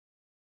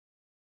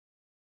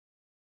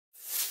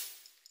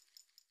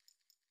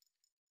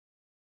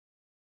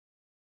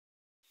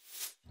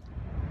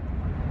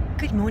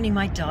Good morning,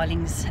 my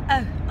darlings.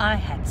 Oh, I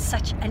had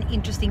such an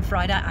interesting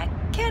Friday. I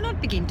cannot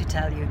begin to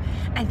tell you.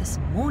 And this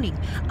morning,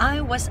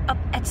 I was up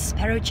at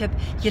Sparrowchip.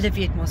 Julle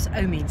weet mos,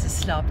 ou mense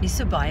slaap nie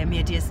so baie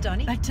meer deesdae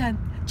nie. But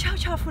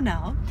ciao for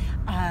now.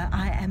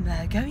 I am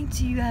going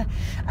to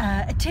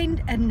attend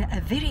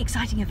a very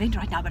exciting event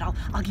right now, but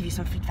I'll give you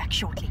some feedback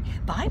shortly.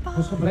 Bye bye.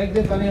 Ons gebruik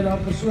dit wanneer daar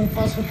 'n persoon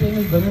vasgeklemd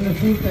is binne 'n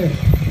voertuig.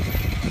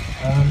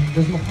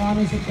 Dis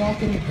meganiese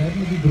kakel met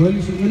die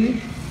hidroliese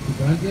olie. Die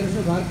brandweer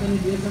se werk in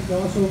die besig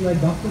daarso om my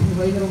dak te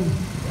verwyder om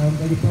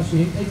by die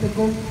pasiënt uit te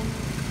kom.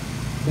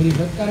 By die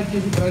wit karretjie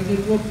is die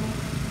brandweer ook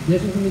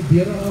besig om die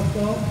deure af te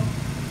haal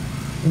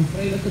om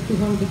vrylike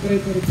toegang te kry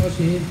vir die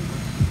pasiënt.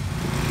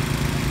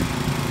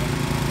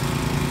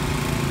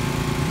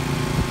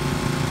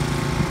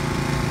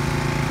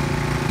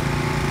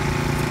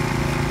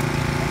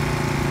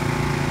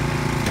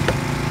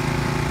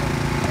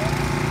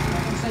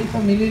 Sy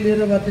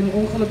familielede wat in die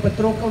ongeluk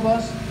betrokke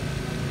was.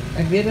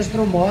 Ek weet dit is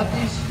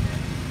traumaties.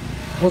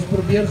 Ons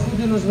probeer goed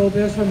doen, ons wil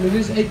by ons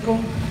families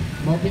uitkom,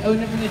 maar op die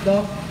einde van die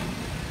dag,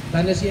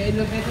 dan is jy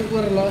eintlik net 'n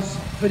oorlas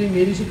vir die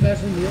mediese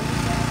personeel.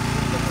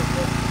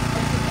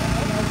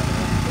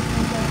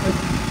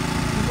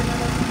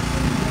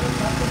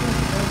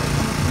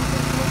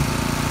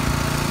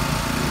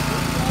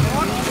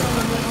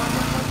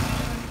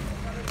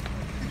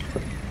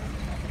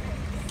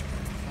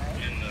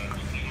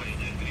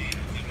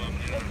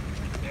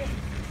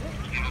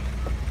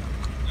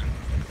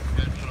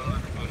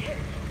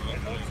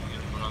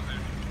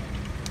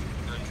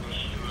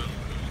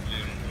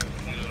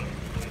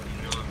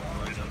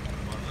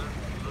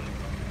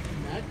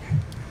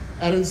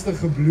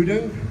 Ernstige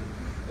bloeding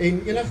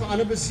en enige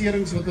ander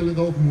beserings wat hulle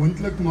dalk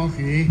moontlik mag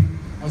hê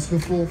as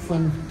gevolg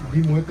van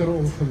die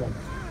motorongeluk.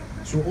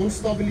 So ons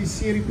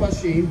stabiliseer die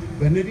pasiënt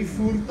binne die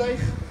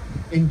voertuig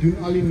en doen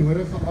al die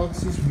nodige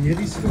aksies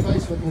medies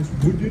gewys wat ons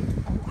moet doen.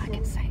 All I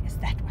can say is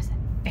that was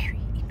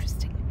very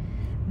interesting.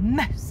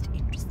 Most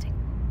interesting.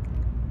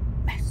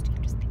 Most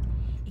interesting.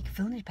 Ek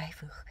wil net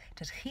byvoeg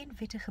dat geen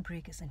wette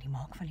gebreek is in die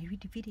maak van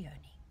hierdie video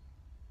nie.